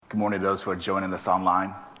Good morning to those who are joining us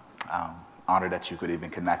online. Honored that you could even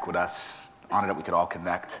connect with us. Honored that we could all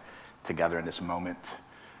connect together in this moment.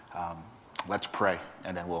 Let's pray,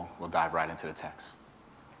 and then we'll dive right into the text.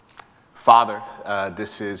 Father,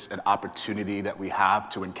 this is an opportunity that we have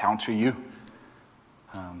to encounter you.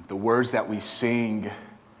 The words that we sing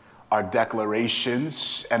are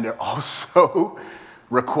declarations, and they're also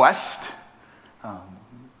requests.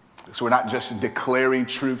 So we're not just declaring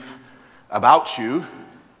truth about you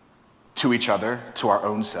to each other, to our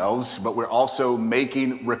own selves, but we're also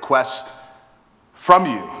making requests from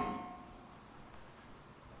you.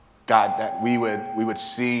 God, that we would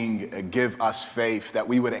sing, give us faith, that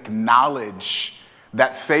we would acknowledge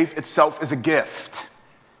that faith itself is a gift,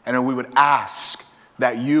 and then we would ask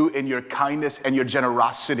that you in your kindness and your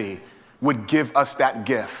generosity would give us that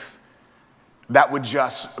gift that would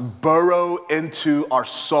just burrow into our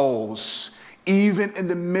souls, even in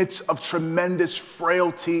the midst of tremendous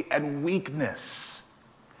frailty and weakness.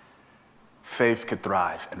 Faith could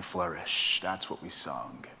thrive and flourish. That's what we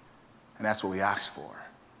sung, and that's what we asked for.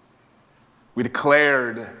 We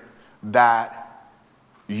declared that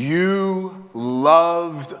you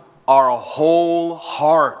loved our whole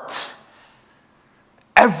heart.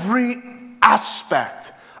 Every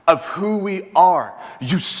aspect of who we are,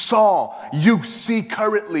 you saw, you see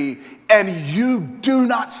currently, and you do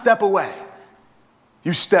not step away.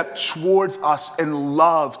 You step towards us in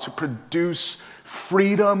love to produce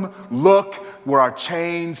freedom. Look where our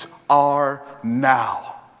chains are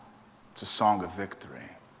now. It's a song of victory.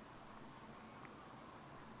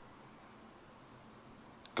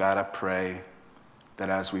 God, I pray that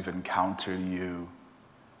as we've encountered you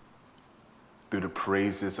through the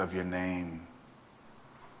praises of your name,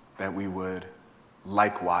 that we would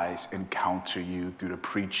likewise encounter you through the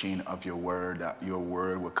preaching of your word, that your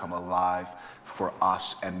word would come alive for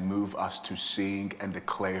us and move us to sing and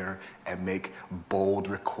declare and make bold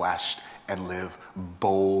requests and live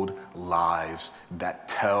bold lives that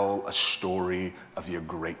tell a story of your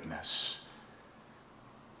greatness.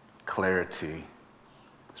 Clarity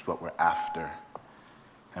is what we're after,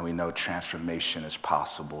 and we know transformation is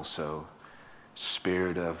possible. So,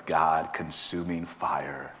 Spirit of God, consuming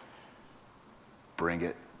fire, bring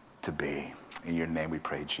it to be. In your name we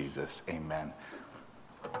pray, Jesus. Amen.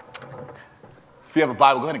 If you have a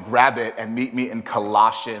Bible, go ahead and grab it and meet me in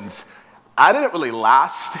Colossians. I didn't really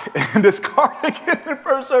last in this cardigan in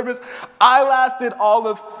first service. I lasted all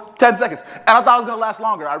of 10 seconds. And I thought I was going to last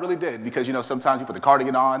longer. I really did. Because, sometimes you put the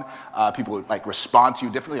cardigan on, people would, respond to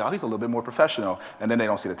you differently. Oh, he's a little bit more professional. And then they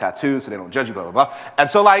don't see the tattoo, so they don't judge you, blah, blah, blah. And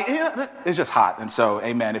so, it's just hot. And so,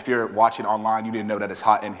 amen. If you're watching online, you didn't know that it's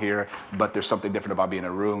hot in here, but there's something different about being in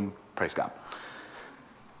a room. Praise God.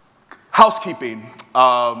 Housekeeping,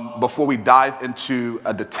 before we dive into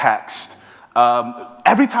the text.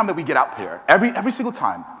 Every time that we get up here, every single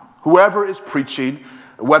time, whoever is preaching,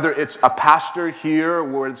 whether it's a pastor here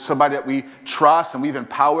or it's somebody that we trust and we've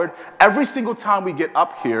empowered, every single time we get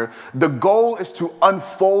up here, the goal is to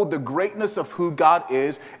unfold the greatness of who God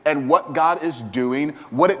is and what God is doing,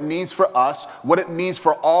 what it means for us, what it means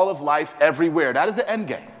for all of life everywhere. That is the end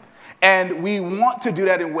game. And we want to do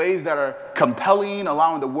that in ways that are compelling,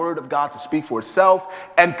 allowing the word of God to speak for itself,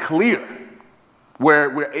 and clear,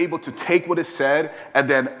 where we're able to take what is said and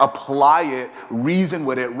then apply it, reason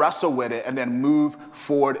with it, wrestle with it, and then move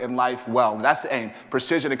forward in life well. And that's the aim,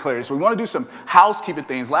 precision and clarity. So we want to do some housekeeping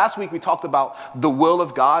things. Last week we talked about the will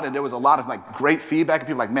of God, and there was a lot of great feedback. And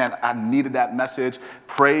people were like, man, I needed that message.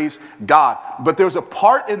 Praise God. But there was a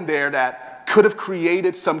part in there that could have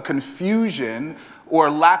created some confusion or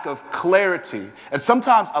lack of clarity. And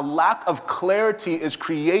sometimes a lack of clarity is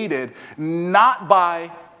created not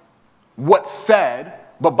by what's said,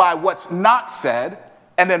 but by what's not said,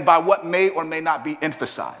 and then by what may or may not be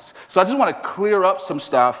emphasized. So I just want to clear up some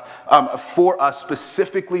stuff for us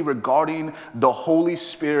specifically regarding the Holy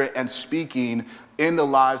Spirit and speaking in the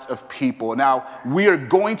lives of people. Now, we are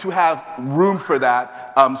going to have room for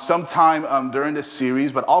that sometime during this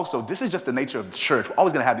series, but also this is just the nature of the church. We're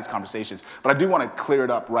always going to have these conversations, but I do want to clear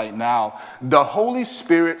it up right now. The Holy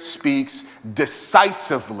Spirit speaks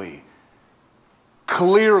decisively,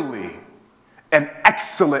 clearly, and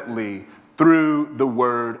excellently through the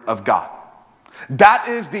Word of God. That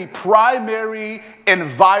is the primary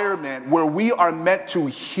environment where we are meant to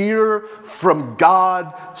hear from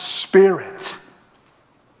God's Spirit.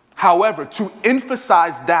 However, to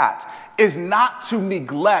emphasize that is not to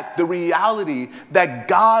neglect the reality that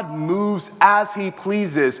God moves as He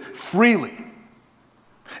pleases freely.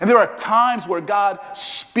 And there are times where God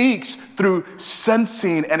speaks through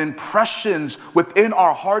sensing and impressions within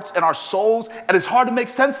our hearts and our souls, and it's hard to make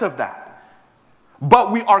sense of that.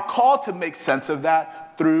 But we are called to make sense of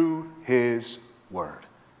that through his word.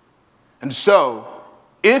 And so,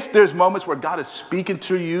 if there's moments where God is speaking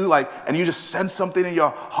to you, and you just sense something in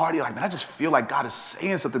your heart, you're like, man, I just feel like God is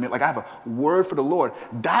saying something to me, like I have a word for the Lord.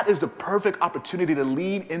 That is the perfect opportunity to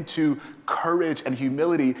lean into courage and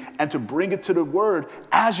humility and to bring it to the word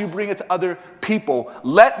as you bring it to other people.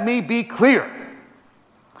 Let me be clear.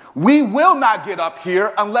 We will not get up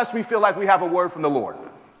here unless we feel like we have a word from the Lord.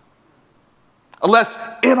 Unless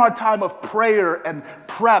in our time of prayer and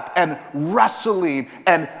prep and wrestling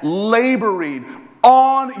and laboring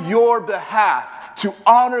on your behalf to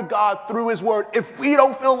honor God through his word, if we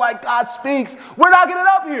don't feel like God speaks, we're not getting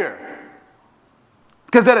up here.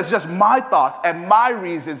 Because that is just my thoughts and my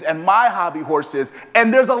reasons and my hobby horses,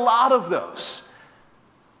 and there's a lot of those.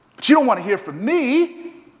 But you don't want to hear from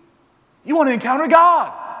me. You want to encounter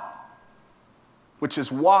God. Which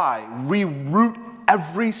is why we root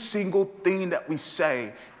every single thing that we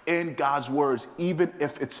say in God's words, even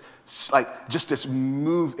if it's like just this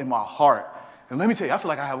move in my heart. And let me tell you, I feel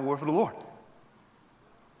like I have a word for the Lord.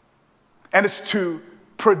 And it's to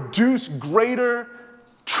produce greater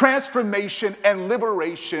transformation and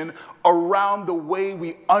liberation around the way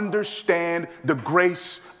we understand the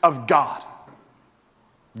grace of God.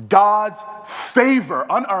 God's favor,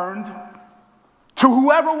 unearned, to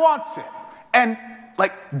whoever wants it. And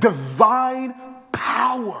divine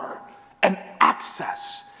power and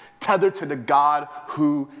access tethered to the God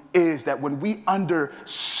who is. That when we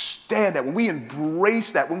understand that, when we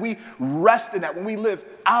embrace that, when we rest in that, when we live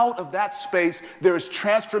out of that space, there is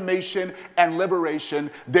transformation and liberation.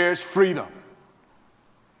 There's freedom.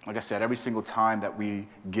 Like I said, every single time that we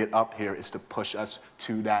get up here is to push us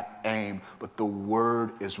to that aim. But the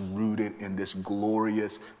word is rooted in this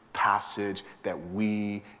glorious passage that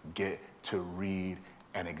we get to read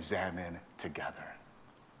and examine together.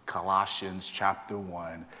 Colossians chapter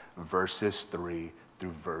 1, verses 3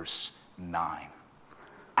 through verse 9.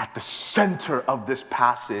 At the center of this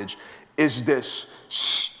passage is this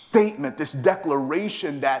statement, this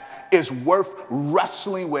declaration that is worth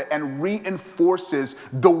wrestling with and reinforces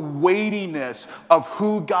the weightiness of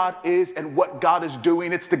who God is and what God is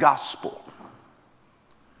doing. It's the gospel.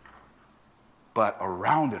 But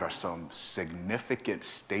around it are some significant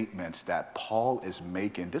statements that Paul is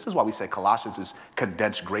making. This is why we say Colossians is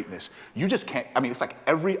condensed greatness. You just can't, it's like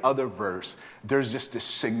every other verse, there's just this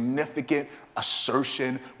significant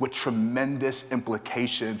assertion with tremendous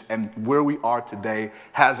implications, and where we are today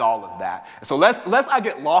has all of that. And so lest I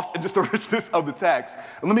get lost in just the richness of the text,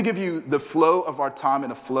 and let me give you the flow of our time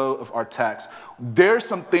and the flow of our text. There's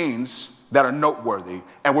some things that are noteworthy,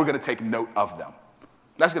 and we're going to take note of them.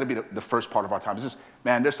 That's going to be the first part of our time. It's just,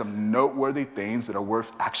 man, there's some noteworthy things that are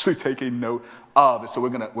worth actually taking note of. And so we're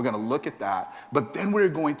going to look at that. But then we're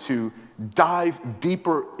going to dive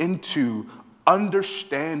deeper into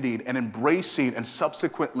understanding and embracing and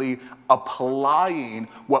subsequently applying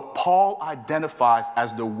what Paul identifies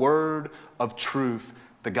as the word of truth,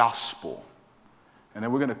 the gospel. And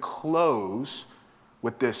then we're going to close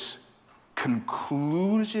with this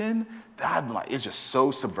conclusion that I'm like, it's just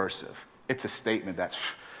so subversive. It's a statement and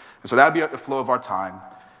so that'll be at the flow of our time.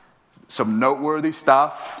 Some noteworthy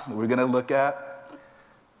stuff that we're going to look at.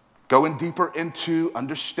 Going deeper into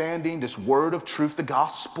understanding this word of truth, the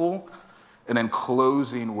gospel. And then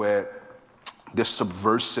closing with this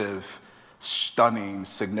subversive, stunning,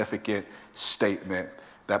 significant statement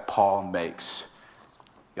that Paul makes.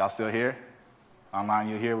 Y'all still here? Online,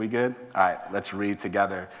 you here? We good? All right, let's read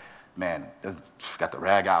together. Man, got the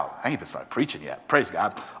rag out. I ain't even started preaching yet. Praise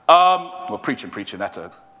God. Preaching, that's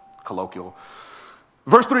a colloquial.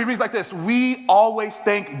 Verse 3 reads like this. We always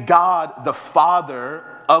thank God, the Father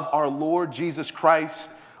of our Lord Jesus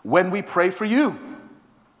Christ, when we pray for you,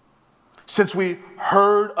 since we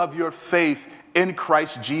heard of your faith in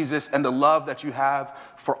Christ Jesus and the love that you have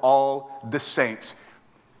for all the saints.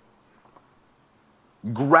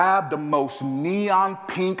 Grab the most neon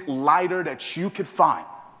pink lighter that you could find.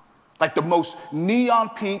 Like the most neon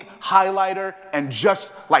pink highlighter, and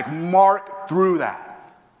just mark through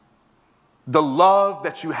that. The love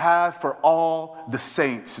that you have for all the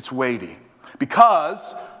saints, it's weighty.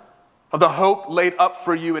 Because of the hope laid up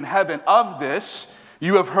for you in heaven, of this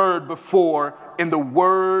you have heard before in the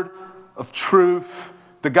word of truth,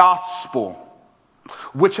 the gospel,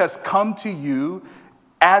 which has come to you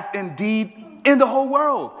as indeed in the whole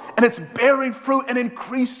world. And it's bearing fruit and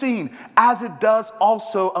increasing, as it does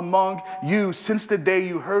also among you, since the day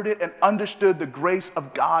you heard it and understood the grace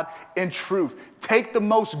of God in truth. Take the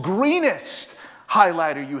most greenest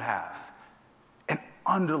highlighter you have and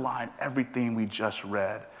underline everything we just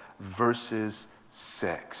read. Verses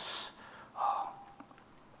 6.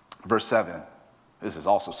 Verse 7. This is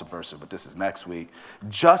also subversive, but this is next week.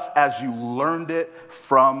 Just as you learned it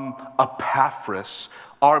from Epaphras,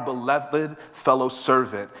 our beloved fellow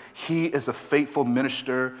servant, he is a faithful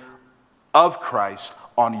minister of Christ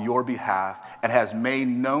on your behalf and has made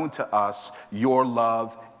known to us your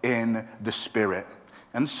love in the Spirit.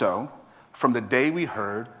 And so, from the day we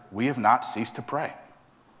heard, we have not ceased to pray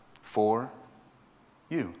for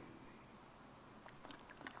you.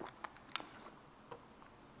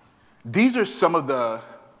 These are some of the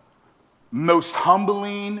most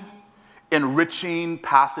humbling, enriching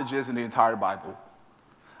passages in the entire Bible.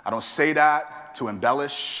 I don't say that to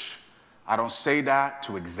embellish. I don't say that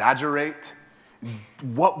to exaggerate.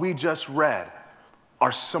 What we just read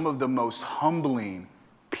are some of the most humbling,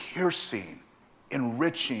 piercing,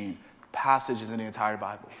 enriching passages in the entire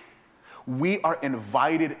Bible. We are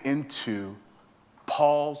invited into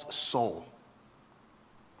Paul's soul.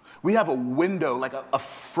 We have a window, like a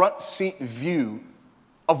front seat view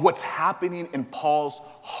of what's happening in Paul's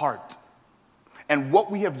heart. And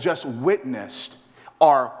what we have just witnessed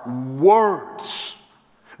are words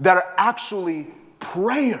that are actually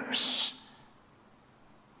prayers.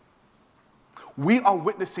 We are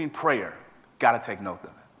witnessing prayer. Got to take note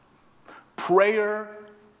of it. Prayer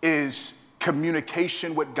is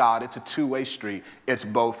communication with God. It's a two-way street. It's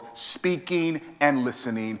both speaking and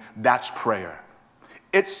listening. That's prayer.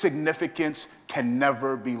 Its significance can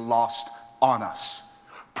never be lost on us.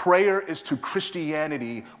 Prayer is to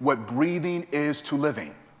Christianity what breathing is to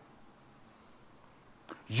living.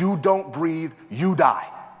 You don't breathe, you die.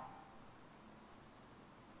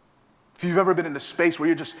 If you've ever been in a space where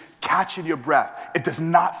you're just catching your breath, it does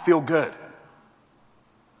not feel good.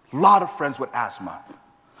 A lot of friends with asthma.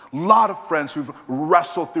 A lot of friends who've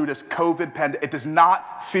wrestled through this COVID pandemic. It does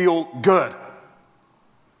not feel good.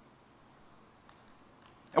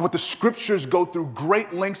 And what the scriptures go through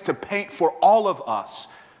great lengths to paint for all of us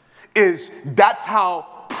is that's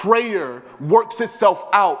how prayer works itself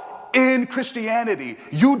out in Christianity.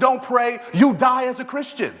 You don't pray, you die as a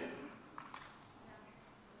Christian.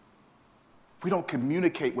 If we don't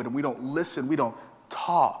communicate with him, we don't listen, we don't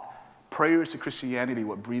talk. Prayer is to Christianity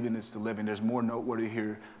what breathing is to living. There's more noteworthy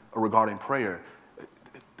here regarding prayer.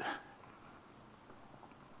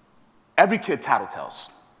 Every kid tattletales.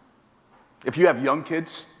 If you have young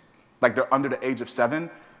kids, like they're under the age of 7,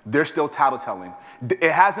 they're still tattletelling.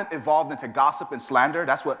 It hasn't evolved into gossip and slander.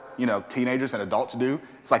 That's what, teenagers and adults do.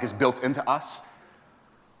 It's like it's built into us.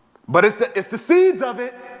 But it's the seeds of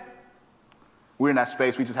it. We're in that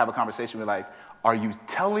space. We just have a conversation. We're like, are you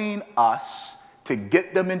telling us to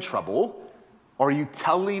get them in trouble, or are you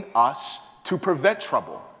telling us to prevent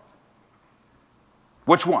trouble?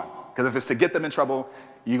 Which one? Because if it's to get them in trouble,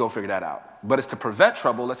 you go figure that out. But it's to prevent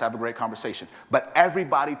trouble, let's have a great conversation. But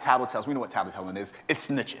everybody tattletales. We know what tattletelling is. It's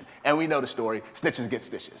snitching. And we know the story. Snitches get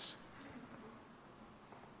stitches.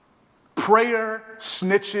 Prayer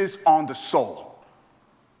snitches on the soul.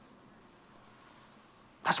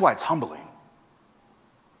 That's why it's humbling.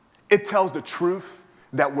 It tells the truth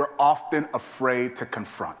that we're often afraid to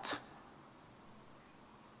confront.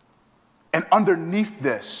 And underneath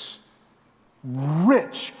this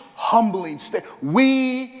rich, humbling state,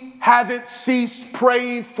 we haven't ceased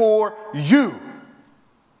praying for you.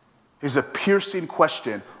 Is a piercing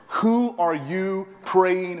question. Who are you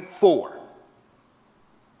praying for?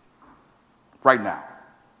 Right now.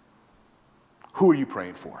 Who are you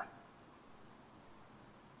praying for?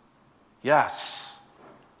 Yes,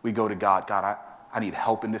 we go to God. God, I need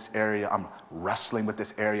help in this area. I'm wrestling with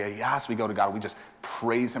this area. Yes, we go to God. We just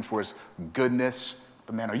praise him for his goodness.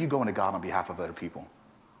 But man, are you going to God on behalf of other people?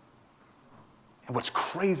 And what's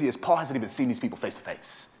crazy is Paul hasn't even seen these people face to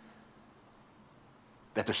face.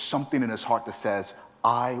 That there's something in his heart that says,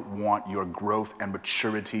 I want your growth and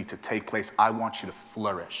maturity to take place. I want you to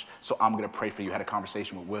flourish. So I'm going to pray for you. I had a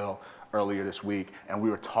conversation with Will earlier this week, and we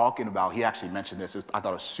were talking about, he actually mentioned this. I thought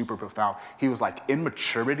it was super profound. He was like,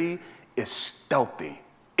 immaturity is stealthy.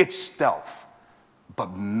 It's stealth.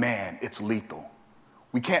 But man, it's lethal.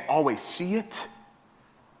 We can't always see it,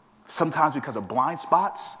 sometimes because of blind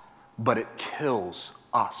spots, but it kills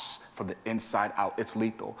us from the inside out. It's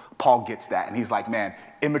lethal. Paul gets that, and he's like, man,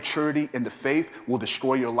 immaturity in the faith will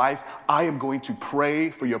destroy your life. I am going to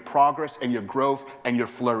pray for your progress and your growth and your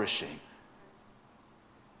flourishing.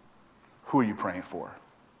 Who are you praying for?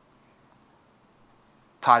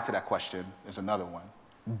 Tied to that question is another one.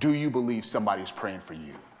 Do you believe somebody is praying for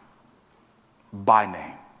you by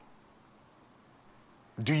name?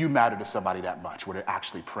 Do you matter to somebody that much where they're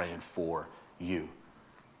actually praying for you?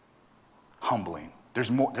 Humbling. There's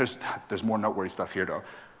more noteworthy stuff here, though.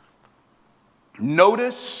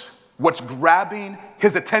 Notice what's grabbing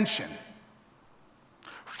his attention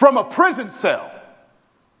from a prison cell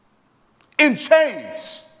in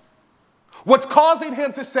chains. What's causing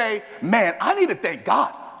him to say, man, I need to thank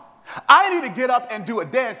God. I need to get up and do a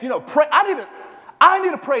dance. Pray. I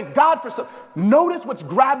need to praise God for something. Notice what's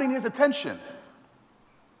grabbing his attention.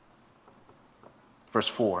 Verse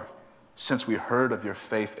 4, since we heard of your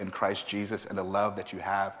faith in Christ Jesus and the love that you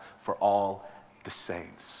have for all the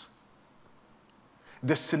saints.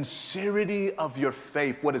 The sincerity of your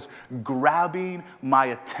faith, what is grabbing my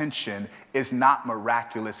attention, is not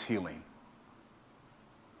miraculous healing.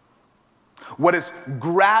 What is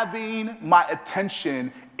grabbing my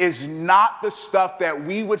attention is not the stuff that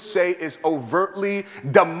we would say is overtly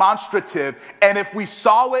demonstrative. And if we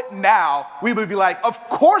saw it now, we would be like, of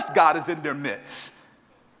course God is in their midst.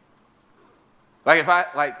 Like if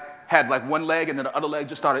I had one leg and then the other leg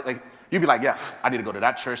just started, you'd be like, yeah, I need to go to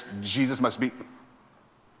that church. Jesus must be.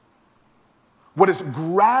 What is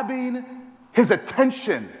grabbing his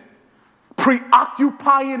attention,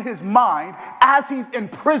 preoccupying his mind as he's in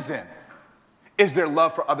prison, is their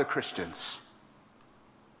love for other Christians.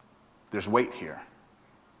 There's weight here.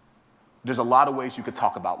 There's a lot of ways you could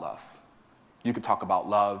talk about love. You could talk about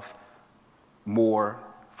love more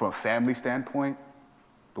from a family standpoint.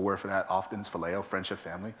 The word for that often is phileo, friendship,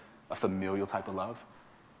 family, a familial type of love.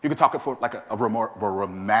 You could talk it for a more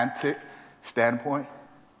romantic standpoint.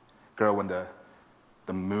 Girl, when the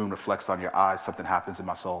moon reflects on your eyes, something happens in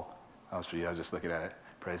my soul. That was for you. I was just looking at it.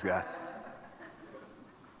 Praise God.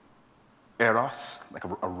 Eros, like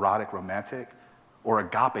a erotic, romantic, or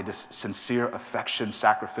agape, this sincere affection,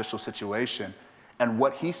 sacrificial situation. And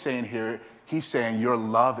what he's saying here, he's saying your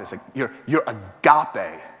love is your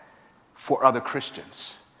agape for other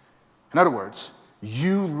Christians. In other words,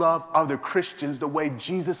 you love other Christians the way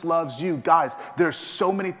Jesus loves you. Guys, there's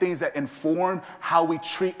so many things that inform how we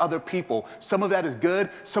treat other people. Some of that is good,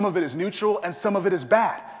 some of it is neutral, and some of it is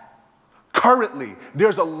bad. Currently,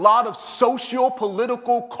 there's a lot of social,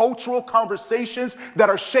 political, cultural conversations that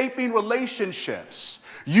are shaping relationships.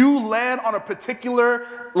 You land on a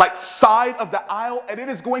particular side of the aisle, and it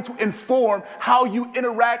is going to inform how you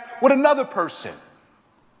interact with another person.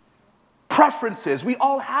 Preferences, we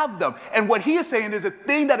all have them. And what he is saying is a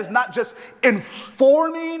thing that is not just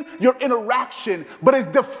informing your interaction, but is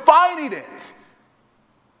defining it.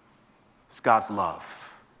 It's God's love.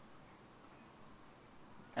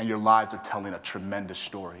 And your lives are telling a tremendous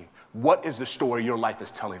story. What is the story your life is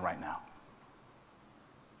telling right now?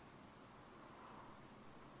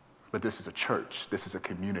 But this is a church. This is a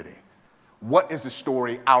community. What is the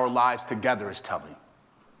story our lives together is telling?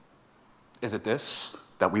 Is it this?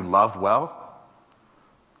 That we love well?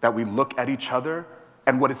 That we look at each other?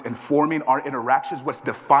 And what is informing our interactions, what's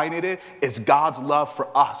defining it, is God's love for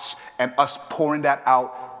us and us pouring that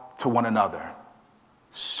out to one another.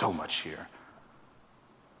 So much here.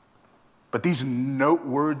 But these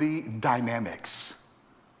noteworthy dynamics,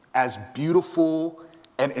 as beautiful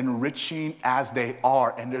and enriching as they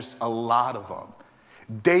are, and there's a lot of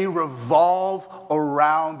them, they revolve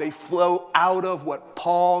around, they flow out of what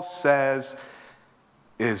Paul says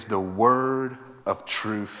is the word of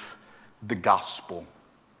truth, the gospel.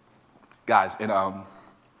 Guys,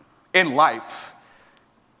 in life,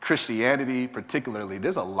 Christianity particularly,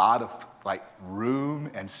 there's a lot of room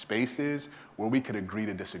and spaces where we could agree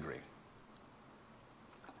to disagree.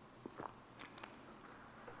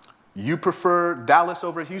 You prefer Dallas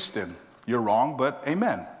over Houston. You're wrong, but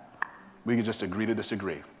amen. We can just agree to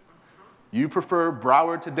disagree. You prefer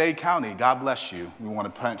Broward to Dade County. God bless you. We want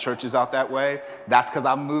to plant churches out that way. That's because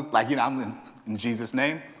I moved, I'm in Jesus'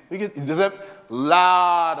 name. There's a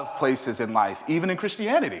lot of places in life, even in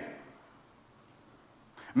Christianity.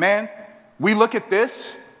 Man, we look at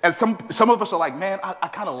this, and some of us are like, man, I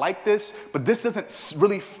kind of like this, but this doesn't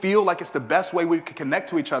really feel like it's the best way we can connect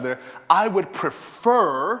to each other. I would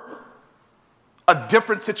prefer a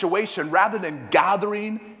different situation. Rather than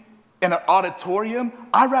gathering in an auditorium,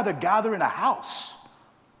 I'd rather gather in a house.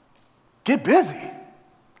 Get busy.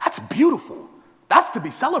 That's beautiful. That's to be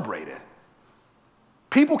celebrated.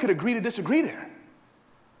 People could agree to disagree there.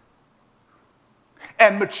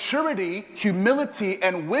 And maturity, humility,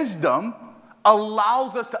 and wisdom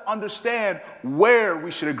allows us to understand where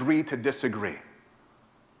we should agree to disagree.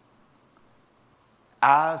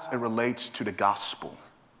 As it relates to the gospel,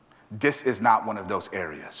 this is not one of those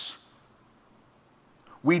areas.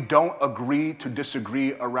 We don't agree to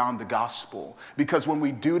disagree around the gospel, because when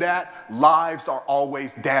we do that, lives are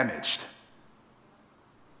always damaged.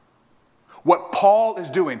 What Paul is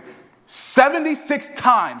doing, 76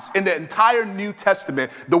 times in the entire New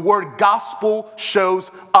Testament, the word gospel shows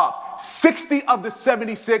up. 60 of the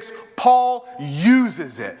 76, Paul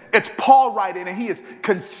uses it. It's Paul writing, and he is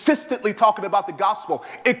consistently talking about the gospel.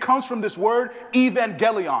 It comes from this word,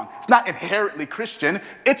 evangelion. It's not inherently Christian.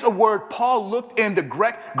 It's a word Paul looked in the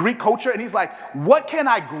Greek culture, and he's like, what can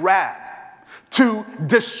I grab to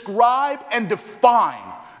describe and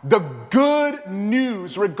define the good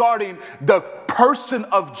news regarding the person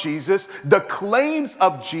of Jesus, the claims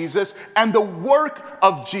of Jesus, and the work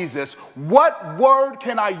of Jesus? What word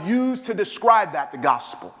can I use to describe that? The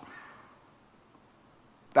gospel.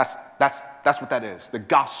 That's what that is. The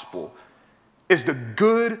gospel is the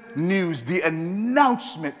good news, the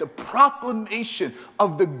announcement, the proclamation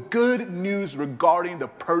of the good news regarding the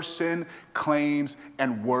person, claims,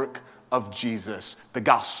 and work of Jesus, the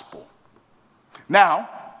gospel. Now,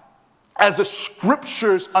 as the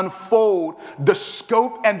scriptures unfold the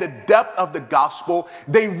scope and the depth of the gospel,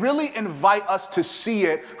 they really invite us to see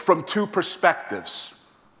it from two perspectives.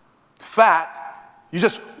 In fact, you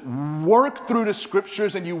just work through the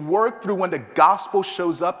scriptures and you work through when the gospel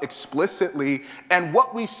shows up explicitly, and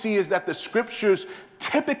what we see is that the scriptures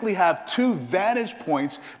typically have two vantage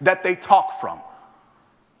points that they talk from.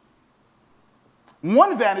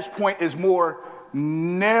 One vantage point is more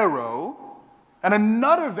narrow, and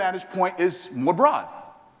another vantage point is more broad.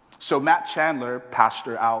 So Matt Chandler,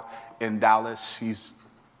 pastor out in Dallas, he's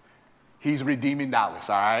redeeming Dallas,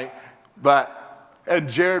 all right? And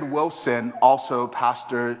Jared Wilson, also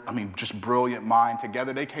pastor, just brilliant mind.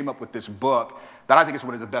 Together, they came up with this book that I think is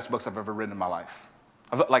one of the best books I've ever written in my life.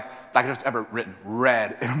 Like I've just ever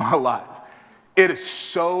read in my life. It is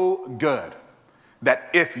so good that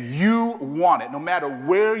if you want it, no matter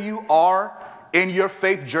where you are in your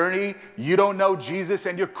faith journey, you don't know Jesus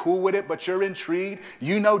and you're cool with it, but you're intrigued.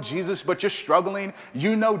 You know Jesus, but you're struggling.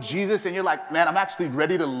 You know Jesus and you're like, man, I'm actually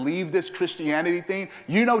ready to leave this Christianity thing.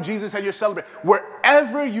 You know Jesus and you're celebrating.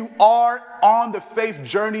 Wherever you are on the faith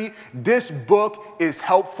journey, this book is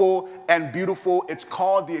helpful and beautiful. It's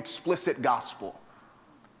called The Explicit Gospel.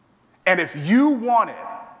 And if you want it,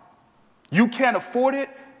 you can't afford it,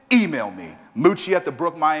 email me,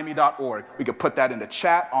 Muche@thebrookmiami.org. We could put that in the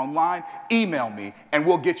chat online. Email me, and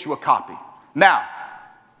we'll get you a copy. Now,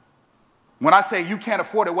 when I say you can't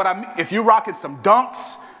afford it, what I mean, if you're rocking some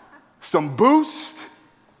Dunks, some Boost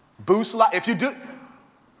Light, if you do,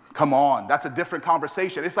 come on, that's a different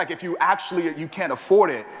conversation. It's like if you can't afford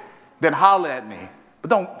it, then holler at me. But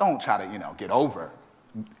don't try to, get over.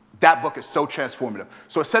 That book is so transformative.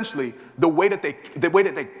 So essentially, the way that they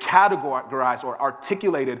categorize or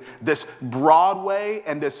articulated this broad way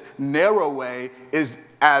and this narrow way is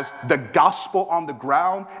as the gospel on the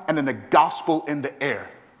ground and then the gospel in the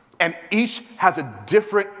air. And each has a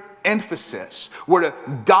different emphasis. Where the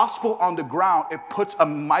gospel on the ground, it puts a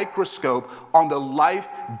microscope on the life,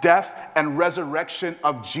 death, and resurrection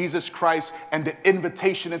of Jesus Christ and the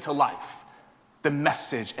invitation into life. The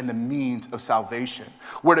message and the means of salvation.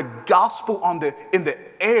 Where the gospel in the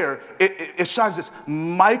air, it shines this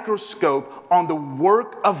microscope on the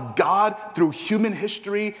work of God through human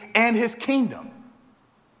history and his kingdom.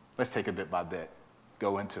 Let's take it bit by bit,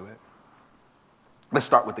 go into it. Let's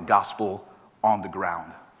start with the gospel on the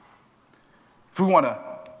ground. If we want to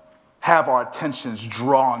have our attentions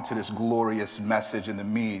drawn to this glorious message and the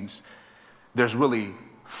means, there's really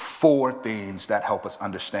four things that help us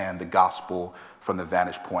understand the gospel from the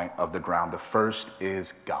vantage point of the ground. The first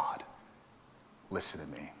is God. Listen to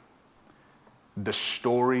me. The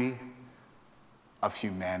story of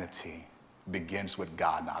humanity begins with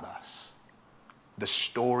God, not us. The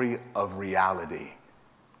story of reality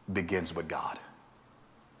begins with God.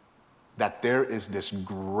 That there is this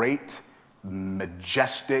great,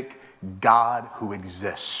 majestic God who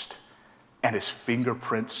exists, and his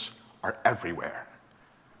fingerprints are everywhere.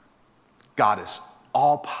 God is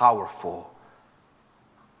all-powerful,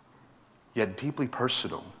 yet deeply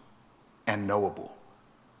personal and knowable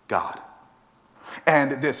God.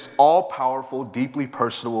 And this all-powerful, deeply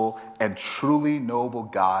personal, and truly knowable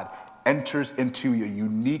God enters into a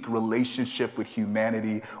unique relationship with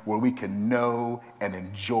humanity where we can know and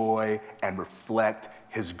enjoy and reflect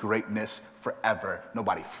his greatness forever.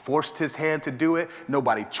 Nobody forced his hand to do it.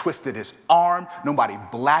 Nobody twisted his arm. Nobody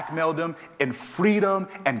blackmailed him. In freedom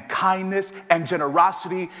and kindness and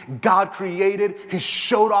generosity, God created. He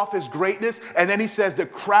showed off his greatness. And then he says, the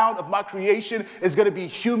crown of my creation is going to be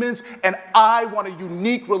humans. And I want a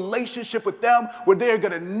unique relationship with them where they're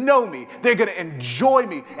going to know me. They're going to enjoy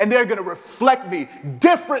me. And they're going to reflect me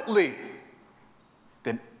differently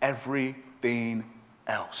than everything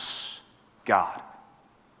else. God.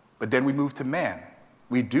 But then we move to man.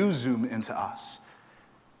 We do zoom into us.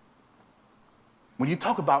 When you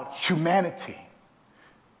talk about humanity,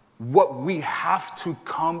 what we have to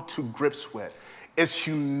come to grips with is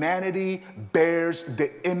humanity bears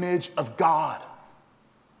the image of God.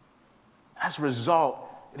 As a result,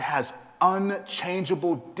 it has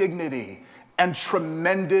unchangeable dignity and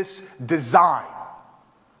tremendous design.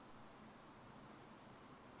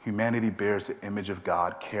 Humanity bears the image of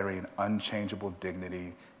God, carrying unchangeable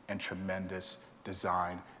dignity and tremendous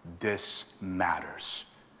design. This matters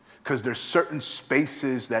because there's certain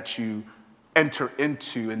spaces that you enter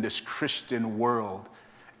into in this Christian world,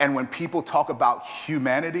 and when people talk about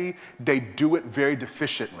humanity, they do it very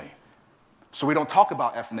deficiently. So we don't talk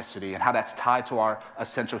about ethnicity and how that's tied to our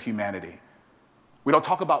essential humanity. We don't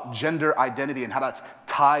talk about gender identity and how that's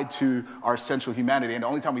tied to our essential humanity. And the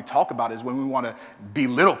only time we talk about it is when we want to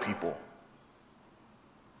belittle people.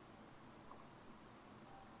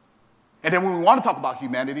 And then when we want to talk about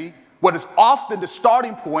humanity, what is often the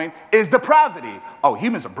starting point is depravity. Oh,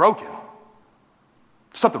 humans are broken.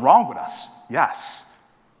 Something wrong with us. Yes.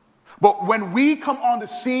 But when we come on the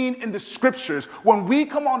scene in the scriptures, when we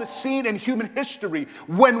come on the scene in human history,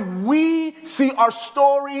 when we see our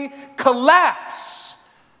story collapse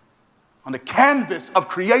on the canvas of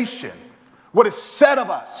creation, what is said of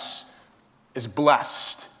us is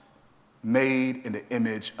blessed, made in the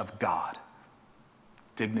image of God,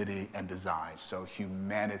 dignity and design. So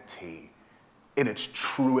humanity in its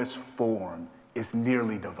truest form is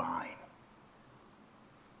nearly divine.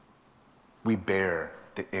 We bear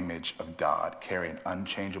the image of God, carrying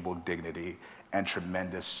unchangeable dignity and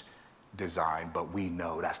tremendous design, but we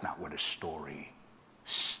know that's not where the story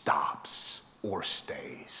stops or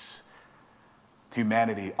stays.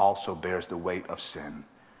 Humanity also bears the weight of sin,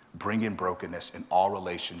 bringing brokenness in all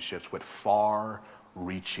relationships with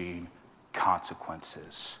far-reaching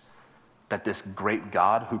consequences. That this great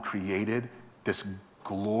God who created this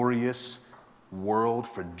glorious world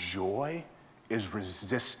for joy is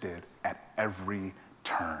resisted at every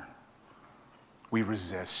turn. We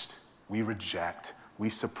resist, we reject, we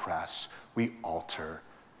suppress, we alter.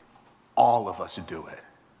 All of us do it.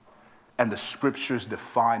 And the scriptures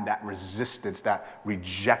define that resistance, that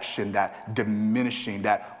rejection, that diminishing,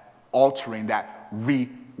 that altering, that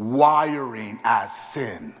rewiring as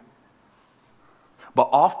sin. But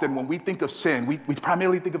often when we think of sin, we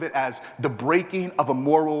primarily think of it as the breaking of a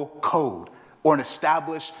moral code or an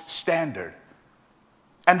established standard.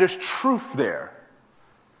 And there's truth there.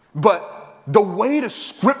 But the way the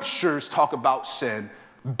scriptures talk about sin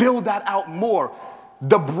build that out more.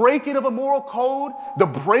 The breaking of a moral code, the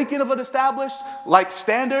breaking of an established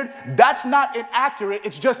standard, that's not inaccurate,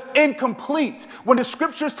 it's just incomplete. When the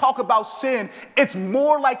scriptures talk about sin, it's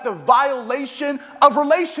more like the violation of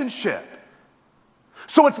relationship.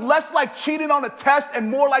 So it's less like cheating on a test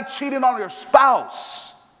and more like cheating on your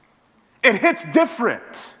spouse. It hits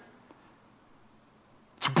different.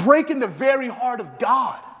 It's breaking the very heart of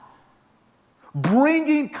God,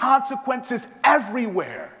 bringing consequences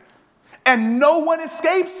everywhere, and no one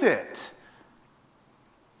escapes it.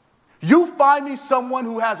 You find me someone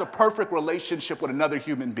who has a perfect relationship with another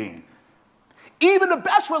human being. Even the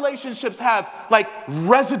best relationships have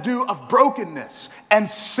residue of brokenness and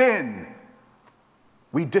sin.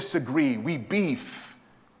 We disagree, we beef,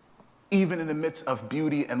 even in the midst of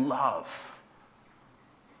beauty and love.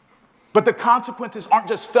 But the consequences aren't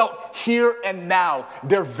just felt here and now.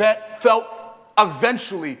 They're felt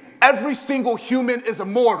eventually. Every single human is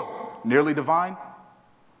immortal. Nearly divine.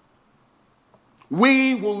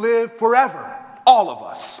 We will live forever, all of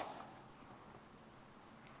us.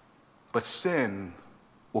 But sin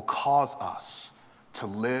will cause us to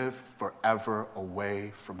live forever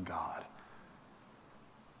away from God.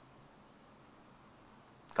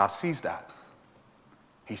 God sees that.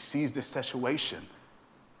 He sees this situation.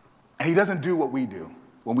 And he doesn't do what we do.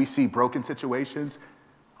 When we see broken situations,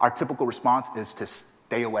 our typical response is to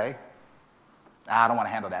stay away. I don't want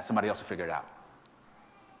to handle that. Somebody else will figure it out.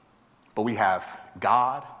 But we have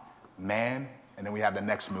God, man, and then we have the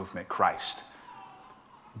next movement, Christ.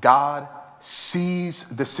 God sees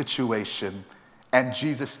the situation, and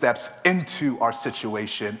Jesus steps into our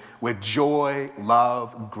situation with joy,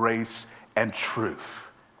 love, grace, and truth.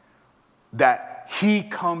 That he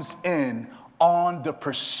comes in on the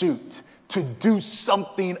pursuit to do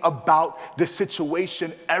something about the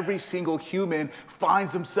situation every single human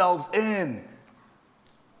finds themselves in.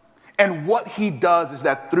 And what he does is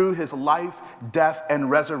that through his life, death, and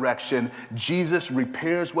resurrection, Jesus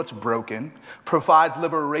repairs what's broken, provides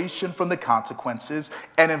liberation from the consequences,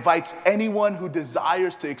 and invites anyone who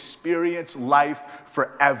desires to experience life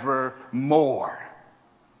forevermore.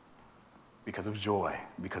 Because of joy,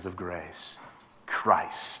 because of grace,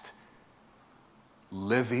 Christ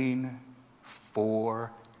living for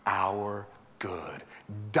our good,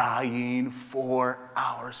 dying for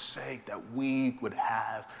our sake, that we would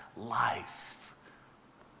have life.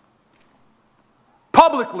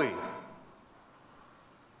 Publicly.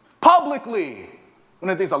 One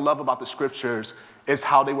of the things I love about the scriptures is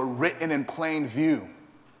how they were written in plain view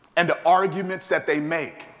and the arguments that they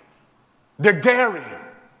make. They're daring.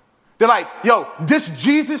 They're like, yo, this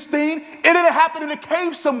Jesus thing, it didn't happen in a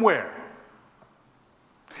cave somewhere.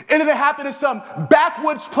 It didn't happen in some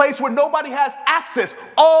backwoods place where nobody has access.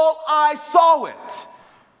 All eyes saw it.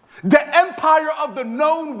 The empire of the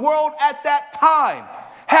known world at that time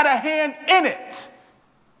had a hand in it.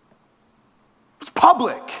 It's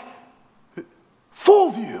public.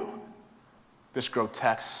 Full view. This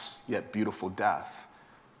grotesque yet beautiful death.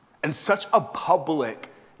 And such a public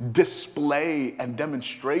display and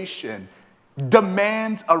demonstration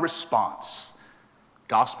demands a response.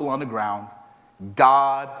 Gospel on the ground.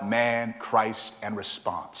 God, man, Christ, and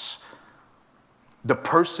response. The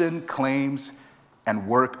person, claims, and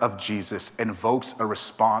work of Jesus invokes a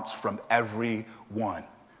response from everyone.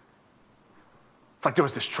 It's like there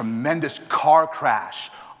was this tremendous car crash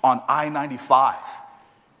on I-95,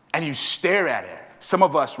 and you stare at it. Some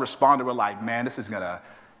of us responded, we're like, man, this is gonna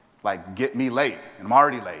get me late, and I'm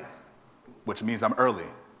already late, which means I'm early.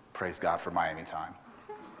 Praise God for Miami time.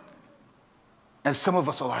 And some of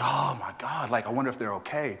us are like, oh my God, I wonder if they're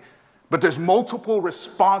okay. But there's multiple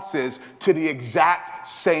responses to the exact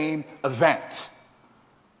same event.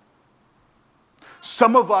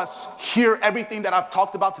 Some of us hear everything that I've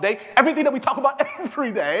talked about today, everything that we talk about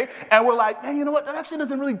every day, and we're like, man, you know what? That actually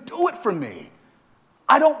doesn't really do it for me.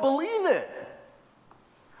 I don't believe it.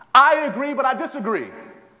 I agree, but I disagree.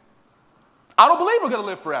 I don't believe we're going to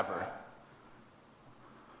live forever.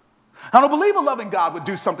 I don't believe a loving God would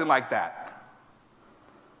do something like that.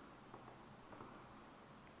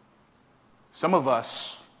 Some of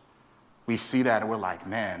us, we see that and we're like,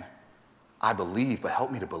 man, I believe, but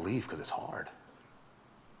help me to believe because it's hard.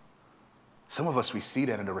 Some of us, we see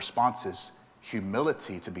that and the response is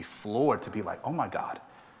humility, to be floored, to be like, oh my God,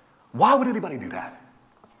 why would anybody do that?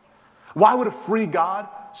 Why would a free God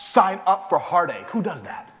sign up for heartache? Who does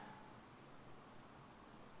that?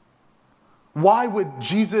 Why would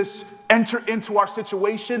Jesus enter into our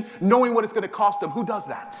situation knowing what it's going to cost him? Who does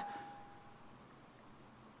that?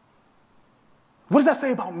 What does that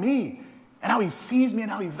say about me and how he sees me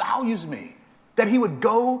and how he values me? That he would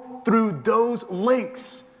go through those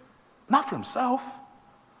lengths, not for himself.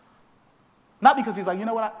 Not because he's like, you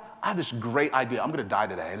know what, I have this great idea. I'm going to die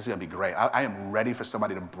today. This is going to be great. I am ready for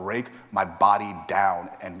somebody to break my body down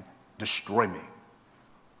and destroy me.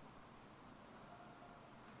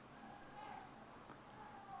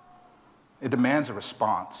 It demands a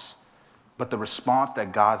response, but the response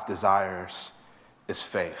that God desires is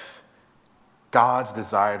faith. God's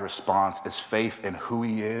desired response is faith in who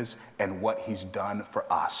he is and what he's done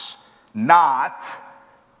for us, not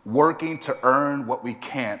working to earn what we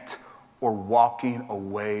can't or walking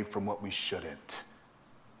away from what we shouldn't.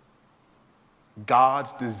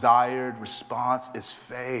 God's desired response is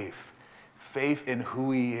faith. Faith in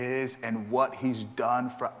who he is and what he's done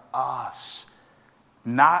for us.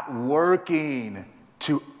 Not working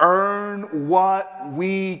to earn what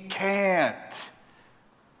we can't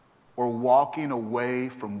or walking away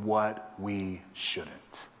from what we shouldn't.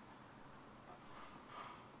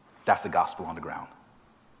 That's the gospel on the ground.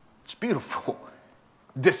 It's beautiful.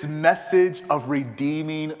 This message of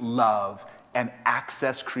redeeming love and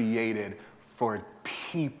access created for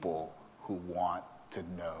people who want to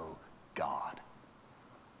know God.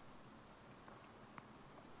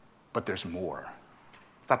 But there's more.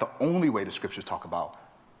 It's not the only way the scriptures talk about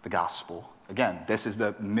the gospel. Again, this is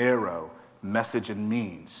the narrow message and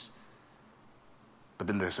means. But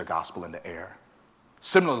then there's a gospel in the air.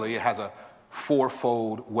 Similarly, it has a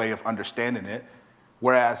fourfold way of understanding it.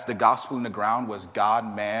 Whereas the gospel in the ground was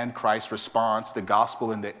God, man, Christ's response, the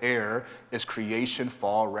gospel in the air is creation,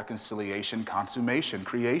 fall, reconciliation, consummation,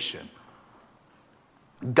 creation.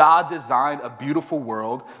 God designed a beautiful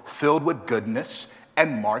world filled with goodness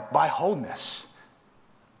and marked by wholeness.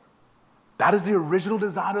 That is the original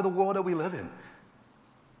design of the world that we live in.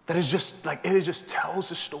 That is just it just tells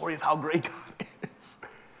the story of how great God is.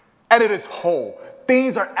 And it is whole.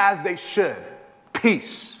 Things are as they should.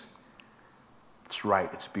 Peace. It's right,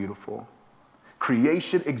 it's beautiful.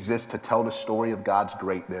 Creation exists to tell the story of God's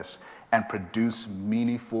greatness and produce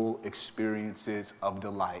meaningful experiences of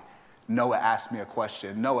delight. Noah asked me a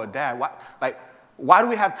question. Noah, Dad, why do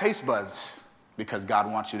we have taste buds? Because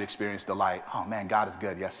God wants you to experience delight. Oh man, God is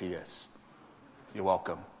good. Yes, he is. You're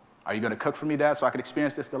welcome. Are you going to cook for me, Dad, so I can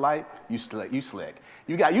experience this delight? You slick.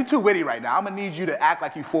 You too witty right now. I'm going to need you to act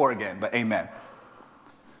like you 4 again, but amen.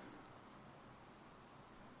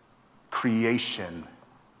 Creation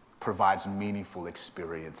provides meaningful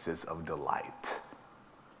experiences of delight.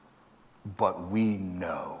 But we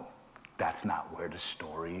know that's not where the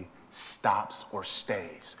story stops or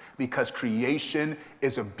stays, because creation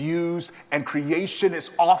is abused and creation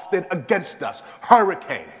is often against us.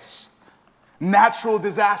 Hurricanes, natural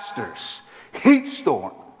disasters, heat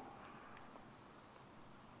storm.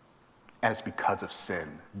 And it's because of sin.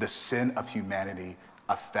 The sin of humanity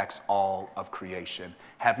affects all of creation.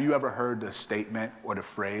 Have you ever heard the statement or the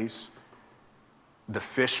phrase, the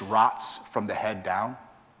fish rots from the head down?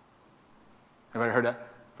 Have you ever heard that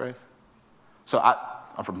phrase? So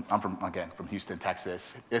I'm from Houston,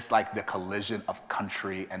 Texas. It's like the collision of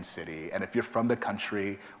country and city. And if you're from the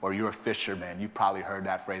country or you're a fisherman, you probably heard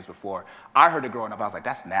that phrase before. I heard it growing up. I was like,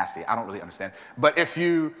 that's nasty. I don't really understand. But if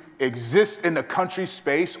you exist in the country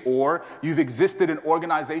space or you've existed in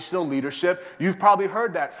organizational leadership, you've probably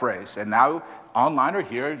heard that phrase. And now, online or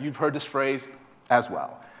here, you've heard this phrase as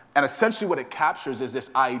well. And essentially what it captures is this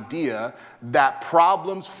idea that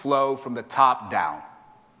problems flow from the top down.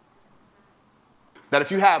 That if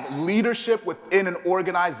you have leadership within an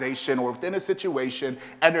organization or within a situation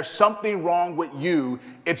and there's something wrong with you,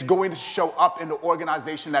 it's going to show up in the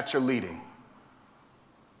organization that you're leading.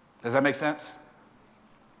 Does that make sense?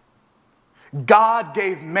 God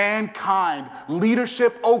gave mankind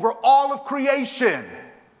leadership over all of creation.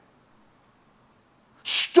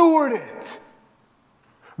 Steward it.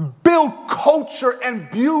 Build culture and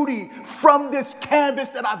beauty from this canvas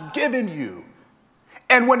that I've given you.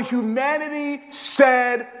 And when humanity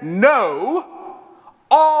said no,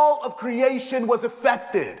 all of creation was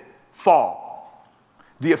affected. Fall.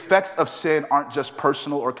 The effects of sin aren't just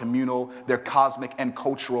personal or communal, they're cosmic and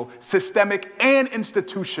cultural, systemic and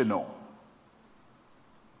institutional.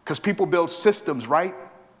 Because people build systems, right?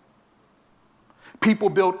 People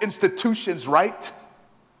build institutions, right?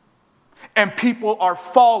 And people are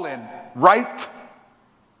fallen, right?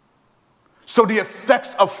 So the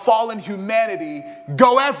effects of fallen humanity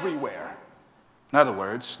go everywhere. In other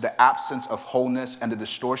words, the absence of wholeness and the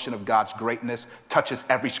distortion of God's greatness touches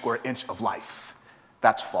every square inch of life.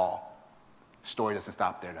 That's fall. Story doesn't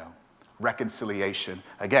stop there, though. Reconciliation.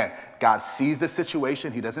 Again, God sees the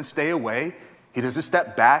situation. He doesn't stay away. He doesn't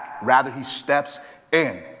step back. Rather, he steps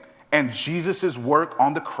in. And Jesus' work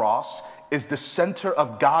on the cross is the center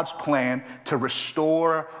of God's plan to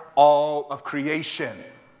restore all of creation.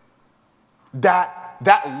 That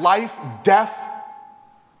life, death,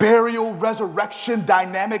 burial, resurrection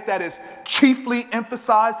dynamic that is chiefly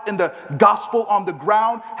emphasized in the gospel on the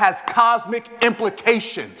ground has cosmic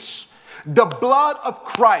implications. The blood of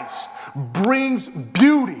Christ brings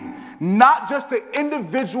beauty, not just to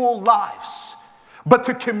individual lives, but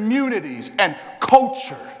to communities and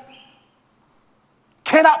culture.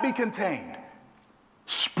 Cannot be contained.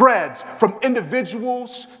 Spreads from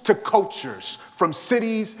individuals to cultures, from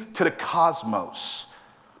cities to the cosmos.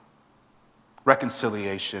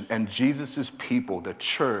 Reconciliation. And Jesus' people, the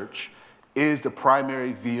church, is the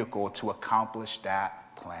primary vehicle to accomplish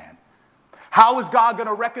that plan. How is God going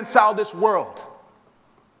to reconcile this world?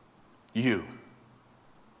 You.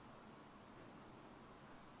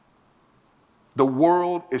 The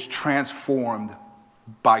world is transformed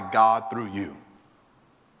by God through you.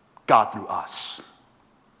 God through us.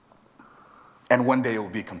 And one day it will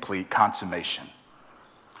be complete, consummation.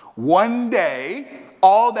 One day,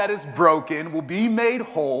 all that is broken will be made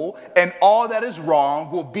whole, and all that is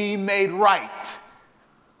wrong will be made right.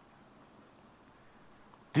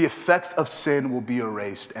 The effects of sin will be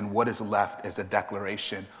erased, and what is left is the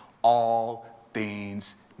declaration, all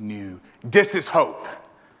things new. This is hope.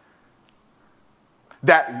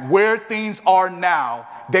 That where things are now,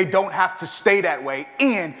 they don't have to stay that way,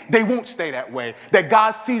 and they won't stay that way. That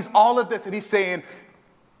God sees all of this, and he's saying,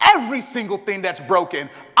 every single thing that's broken,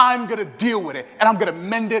 I'm going to deal with it, and I'm going to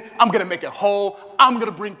mend it, I'm going to make it whole, I'm going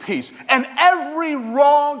to bring peace. And every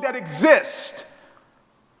wrong that exists,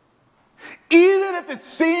 even if it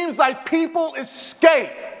seems like people escape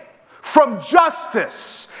from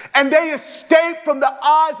justice, and they escape from the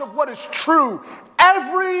eyes of what is true,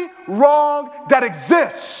 every wrong that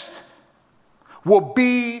exists will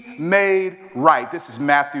be made right. This is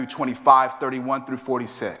Matthew 25, 31 through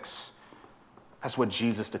 46. That's what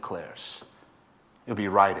Jesus declares. It'll be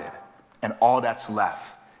righted. And all that's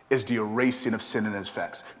left is the erasing of sin and its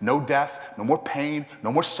effects. No death, no more pain,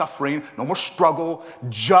 no more suffering, no more struggle,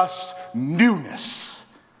 just newness.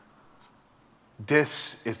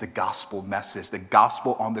 This is the gospel message, the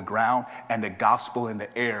gospel on the ground and the gospel in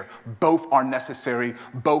the air. Both are necessary,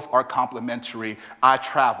 both are complementary. I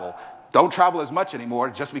travel. Don't travel as much anymore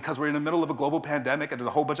just because we're in the middle of a global pandemic and there's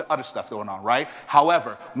a whole bunch of other stuff going on, right?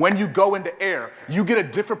 However, when you go in the air, you get a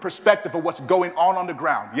different perspective of what's going on the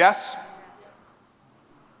ground, yes?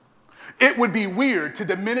 It would be weird to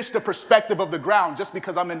diminish the perspective of the ground just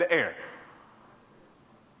because I'm in the air.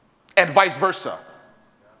 And vice versa.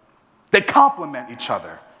 They complement each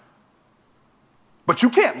other. But you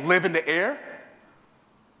can't live in the air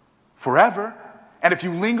forever. And if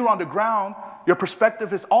you linger on the ground, your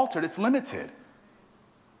perspective is altered. It's limited.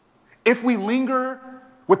 If we linger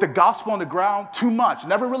with the gospel on the ground too much,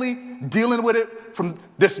 never really dealing with it from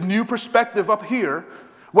this new perspective up here,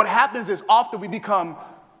 what happens is often we become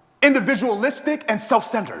individualistic and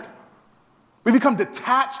self-centered. We become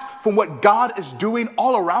detached from what God is doing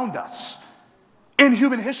all around us in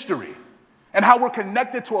human history and how we're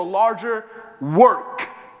connected to a larger work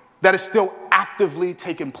that is still actively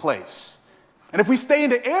taking place. And if we stay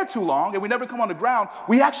in the air too long and we never come on the ground,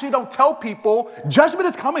 we actually don't tell people judgment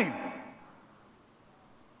is coming.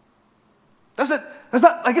 That's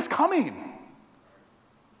not like it's coming.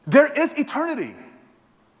 There is eternity.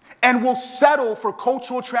 And we'll settle for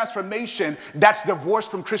cultural transformation that's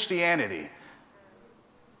divorced from Christianity.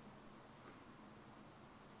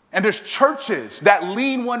 And there's churches that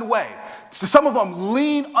lean one way. Some of them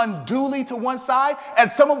lean unduly to one side,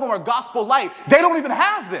 and some of them are gospel light. They don't even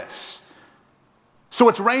have this. So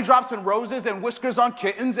it's raindrops and roses and whiskers on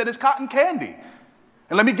kittens, and it's cotton candy.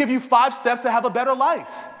 And let me give you 5 steps to have a better life.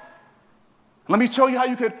 Let me show you how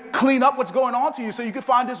you could clean up what's going on to you so you could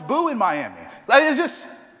find this boo in Miami. It's just...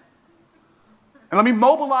 And let me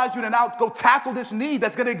mobilize you to now go tackle this need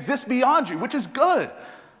that's going to exist beyond you, which is good.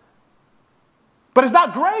 But it's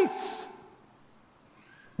not grace.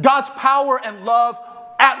 God's power and love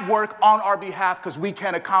at work on our behalf because we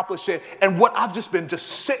can't accomplish it. And what I've just been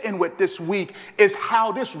sitting with this week is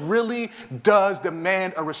how this really does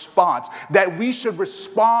demand a response. That we should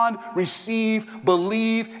respond, receive,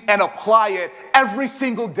 believe, and apply it every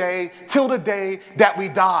single day till the day that we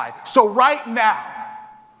die. So right now,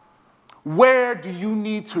 where do you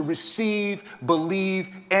need to receive, believe,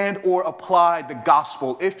 and or apply the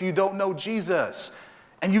gospel if you don't know Jesus?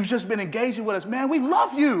 And you've just been engaging with us. Man, we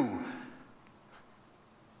love you.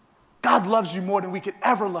 God loves you more than we could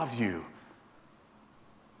ever love you.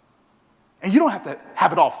 And you don't have to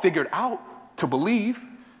have it all figured out to believe.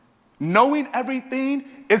 Knowing everything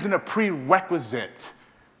isn't a prerequisite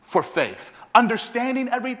for faith. Understanding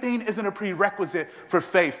everything isn't a prerequisite for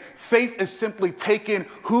faith. Faith is simply taking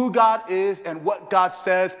who God is and what God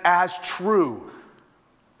says as true.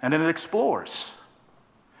 And then it explores.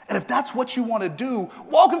 And if that's what you want to do,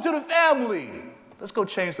 welcome to the family. Let's go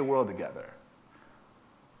change the world together.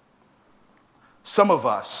 Some of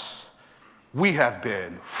us, we have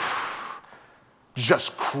been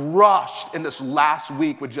just crushed in this last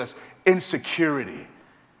week with just insecurity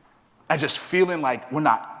and just feeling like we're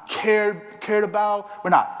not cared about, we're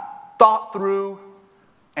not thought through,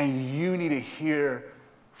 and you need to hear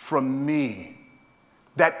from me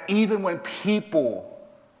that even when people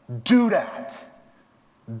do that,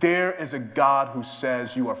 there is a God who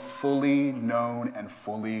says you are fully known and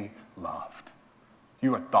fully loved.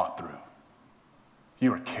 You are thought through.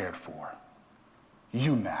 You are cared for.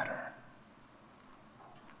 You matter.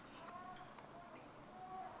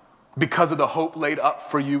 Because of the hope laid up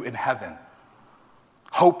for you in heaven.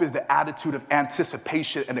 Hope is the attitude of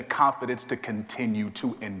anticipation and the confidence to continue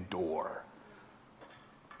to endure.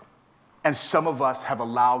 And some of us have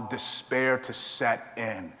allowed despair to set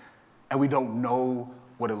in, and we don't know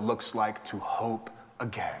what it looks like to hope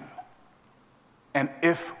again. And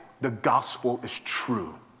if the gospel is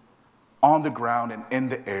true, on the ground and in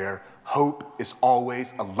the air, hope is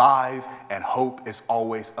always alive and hope is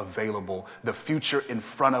always available. The future in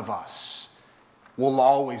front of us will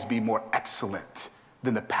always be more excellent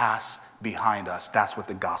than the past behind us. That's what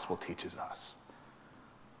the gospel teaches us.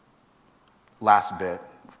 Last bit,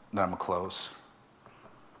 then I'm going to close.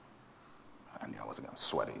 I knew I wasn't going to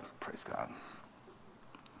sweaty, praise God.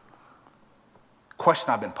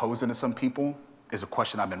 Question I've been posing to some people is a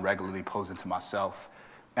question I've been regularly posing to myself,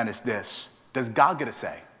 and it's this: does God get a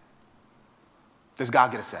say? Does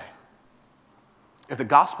God get a say? If the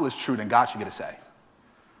gospel is true, then God should get a say.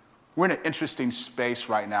 We're in an interesting space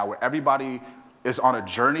right now where everybody is on a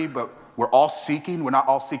journey, but we're all seeking. We're not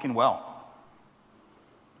all seeking well.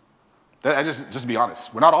 Just be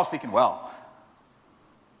honest. We're not all seeking well.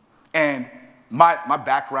 And my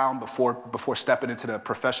background before stepping into the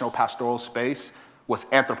professional pastoral space was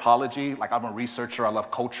anthropology. Like, I'm a researcher. I love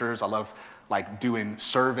cultures. I love like doing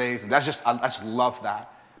surveys. And I just love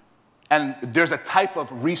that. And there's a type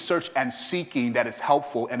of research and seeking that is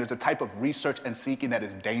helpful, and there's a type of research and seeking that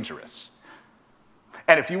is dangerous.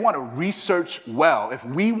 And if you want to research well, if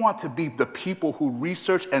we want to be the people who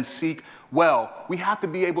research and seek well, we have to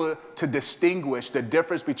be able to distinguish the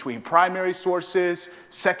difference between primary sources,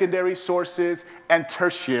 secondary sources, and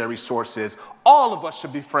tertiary sources. All of us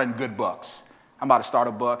should befriend good books. I'm about to start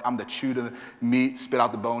a book. I'm the chew the meat, spit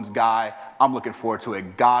out the bones guy. I'm looking forward to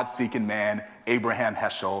it. God-seeking man, Abraham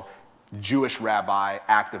Heschel, Jewish rabbi,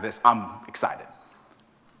 activist. I'm excited.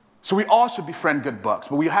 So we all should befriend good books,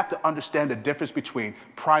 but we have to understand the difference between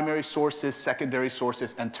primary sources, secondary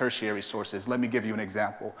sources, and tertiary sources. Let me give you an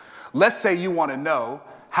example. Let's say you want to know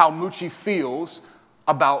how Muche feels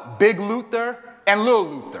about Big Luther and Little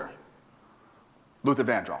Luther. Luther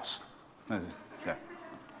Vandross. Yeah.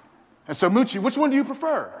 And so Muche, which one do you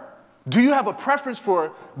prefer? Do you have a preference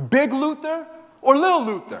for Big Luther or Little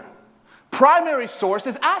Luther? Primary source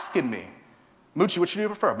is asking me, Muche, which do you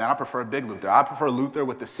prefer? Man, I prefer Big Luther. I prefer Luther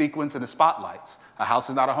with the sequins and the spotlights. A house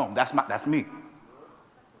is not a home. That's me.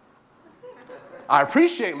 I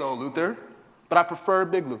appreciate Little Luther, but I prefer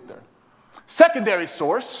Big Luther. Secondary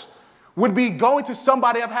source would be going to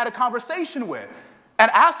somebody I've had a conversation with and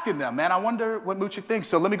asking them, man, I wonder what Muche thinks.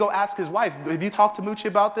 So let me go ask his wife, have you talked to Muche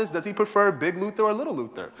about this? Does he prefer Big Luther or Little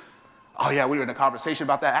Luther? Oh, yeah, we were in a conversation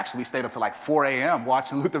about that. Actually, we stayed up to like 4 a.m.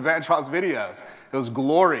 watching Luther Vandross videos. It was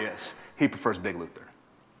glorious. He prefers Big Luther.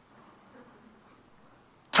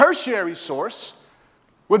 Tertiary source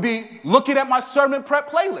would be looking at my sermon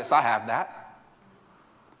prep playlist. I have that.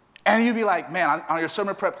 And you'd be like, man, on your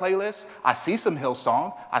sermon prep playlist, I see some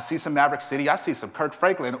Hillsong, I see some Maverick City, I see some Kirk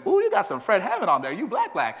Franklin. Ooh, you got some Fred Hammond on there, you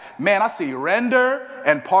black. Man, I see Render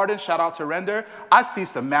and Pardon, shout out to Render. I see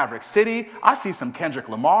some Maverick City, I see some Kendrick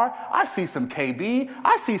Lamar, I see some KB,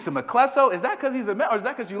 I see some Eccleso. Is that because he's a man, or is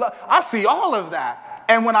that because you love? I see all of that.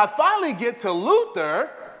 And when I finally get to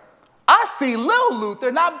Luther, I see Little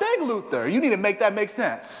Luther, not Big Luther. You need to make that make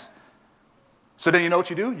sense. So then you know what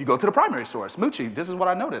you do? You go to the primary source. Muche, this is what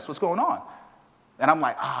I noticed. What's going on? And I'm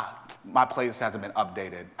like, my playlist hasn't been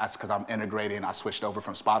updated. That's because I'm integrating. I switched over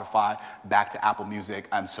from Spotify back to Apple Music,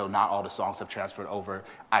 and so not all the songs have transferred over.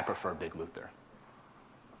 I prefer Big Luther.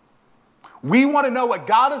 We want to know what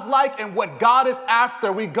God is like and what God is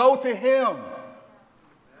after. We go to him.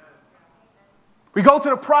 We go to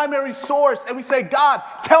the primary source and we say, God,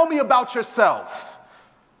 tell me about yourself.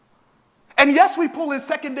 And yes, we pull in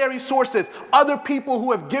secondary sources, other people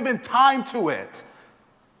who have given time to it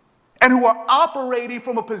and who are operating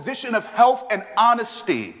from a position of health and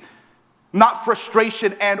honesty, not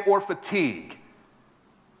frustration and or fatigue.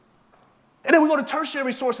 And then we go to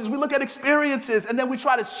tertiary sources, we look at experiences, and then we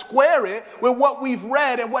try to square it with what we've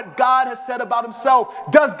read and what God has said about himself.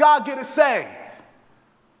 Does God get a say?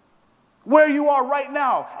 Where you are right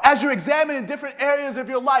now, as you're examining different areas of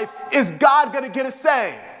your life, is God going to get a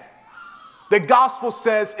say? The gospel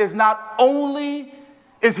says is not only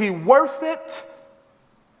is he worth it,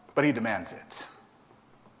 but he demands it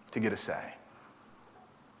to get a say.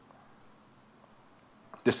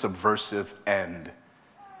 The subversive end.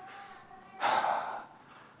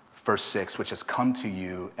 Verse 6, which has come to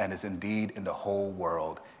you and is indeed in the whole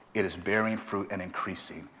world. It is bearing fruit and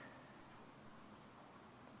increasing.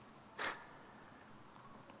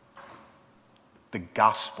 The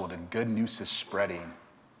gospel, the good news is spreading.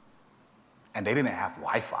 And they didn't have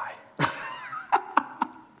Wi-Fi.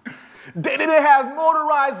 They didn't have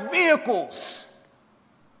motorized vehicles.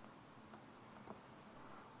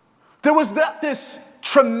 There was this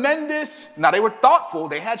tremendous, now they were thoughtful,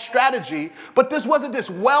 they had strategy, but this wasn't this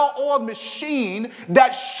well-oiled machine that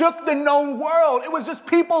shook the known world. It was just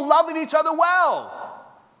people loving each other well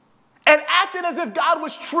and acting as if God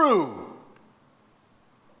was true.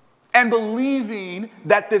 And believing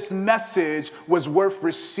that this message was worth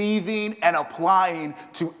receiving and applying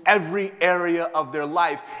to every area of their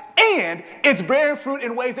life. And it's bearing fruit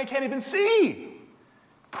in ways they can't even see.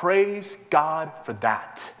 Praise God for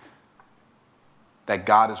that. That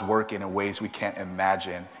God is working in ways we can't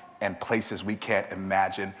imagine and places we can't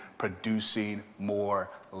imagine, producing more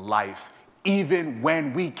life, even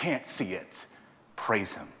when we can't see it.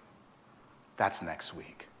 Praise him. That's next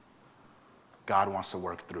week. God wants to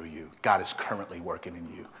work through you. God is currently working in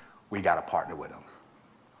you. We got to partner with him.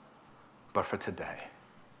 But for today,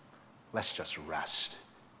 let's just rest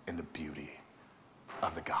in the beauty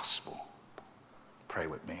of the gospel. Pray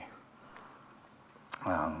with me.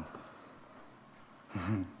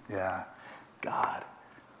 Yeah, God.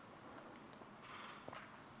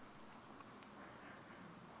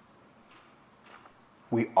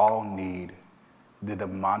 We all need the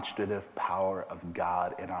demonstrative power of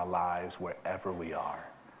God in our lives wherever we are.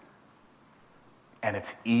 And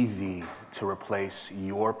it's easy to replace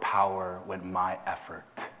your power with my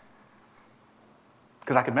effort.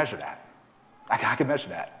 Because I can measure that. I can measure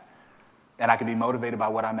that. And I can be motivated by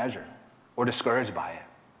what I measure or discouraged by it.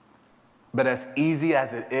 But as easy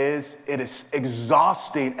as it is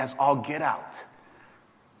exhausting as all get out.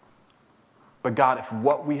 But God, if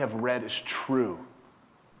what we have read is true,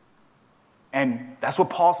 and that's what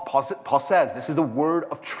Paul says, this is the word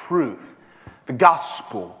of truth, the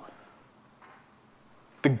gospel,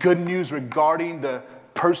 the good news regarding the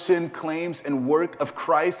person, claims, and work of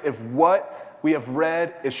Christ. If what we have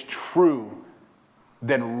read is true,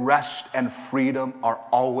 then rest and freedom are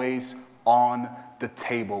always on the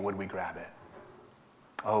table. Would we grab it?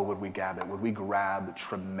 Oh, would we grab it? Would we grab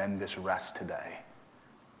tremendous rest today?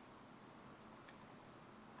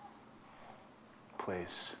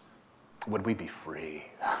 Please. Would we be free?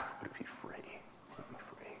 Would we be free? Would we be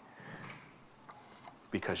free?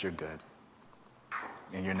 Because you're good.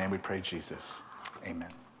 In your name we pray, Jesus.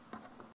 Amen.